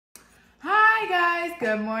guys,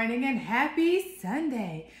 good morning and happy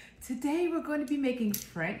Sunday. Today we're going to be making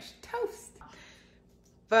French toast.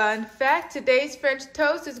 Fun fact, today's French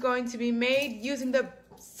toast is going to be made using the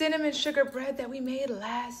cinnamon sugar bread that we made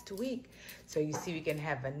last week. So you see we can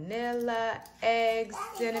have vanilla, eggs,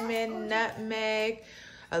 cinnamon, nutmeg,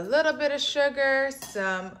 a little bit of sugar,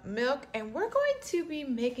 some milk, and we're going to be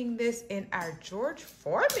making this in our George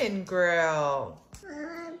Foreman grill.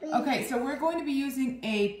 Okay, so we're going to be using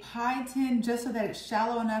a pie tin just so that it's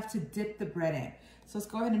shallow enough to dip the bread in. So let's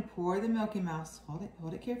go ahead and pour the Milky Mouse. Hold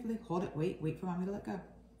it carefully. Hold it, wait for mommy to let go.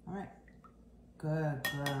 All right, good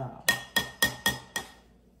girl.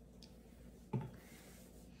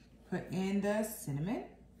 Put in the cinnamon.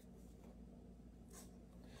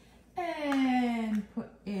 And put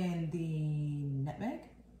in the nutmeg.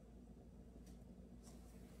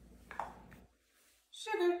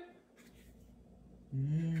 Sugar.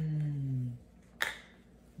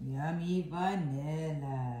 Yummy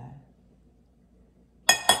vanilla.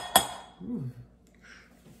 Ooh.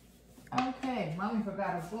 Okay, mommy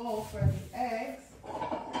forgot a bowl for the eggs.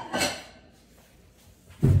 All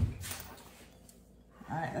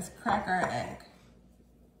right, let's crack our egg.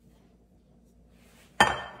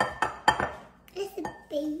 It's a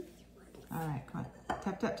baby one. All right, come on.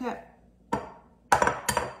 Tap, tap, tap.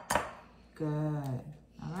 Good.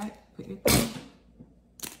 All right, put your thumb.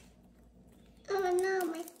 Oh no,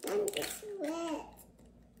 my thumb is wet.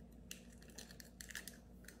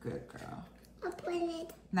 Good girl. I'll put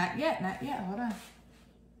it. Not yet, hold on.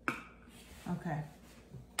 Okay.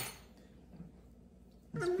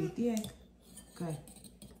 Let's beat the egg. Good.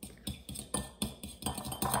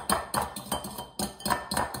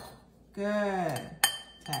 Good.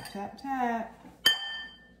 Tap, tap, tap.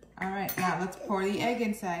 All right, now let's pour the egg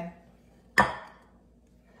inside.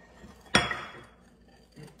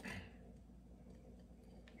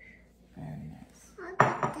 Very nice. I'll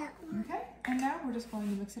get that one. Okay, and now we're just going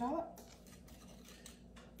to mix it all up.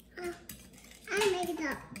 I make it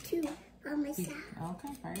up too by myself.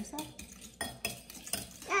 Okay, by yourself.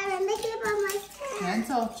 I make it by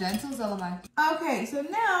myself. Gentle, Zolamai. Okay, so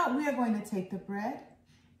now we are going to take the bread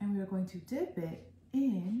and we are going to dip it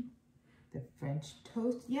in the French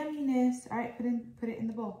toast yumminess. All right, put it in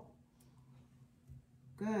the bowl.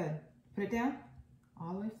 Good. Put it down,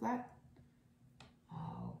 all the way flat.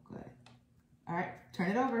 Oh, good. All right,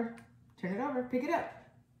 turn it over. Turn it over, pick it up.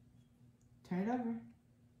 Turn it over.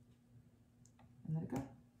 And let it go.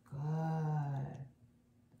 Good.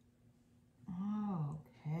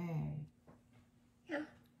 Okay. Yeah.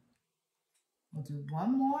 We'll do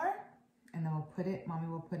one more, and then mommy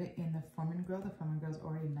will put it in the Foreman grill. The Foreman grill's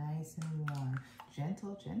already nice and warm.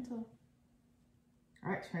 Gentle, gentle.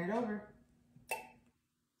 All right, turn it over.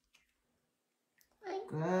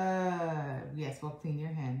 Good. Yes, we'll clean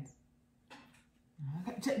your hands.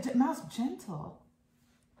 Okay. Mouse, gentle.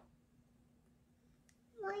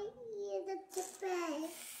 My ear, that's the bread.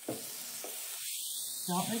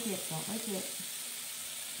 Don't lick it, don't lick it.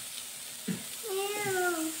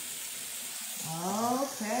 Ew.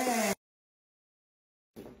 Okay.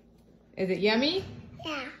 Is it yummy?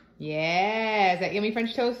 Yeah. Yeah. Is that yummy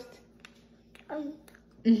French toast?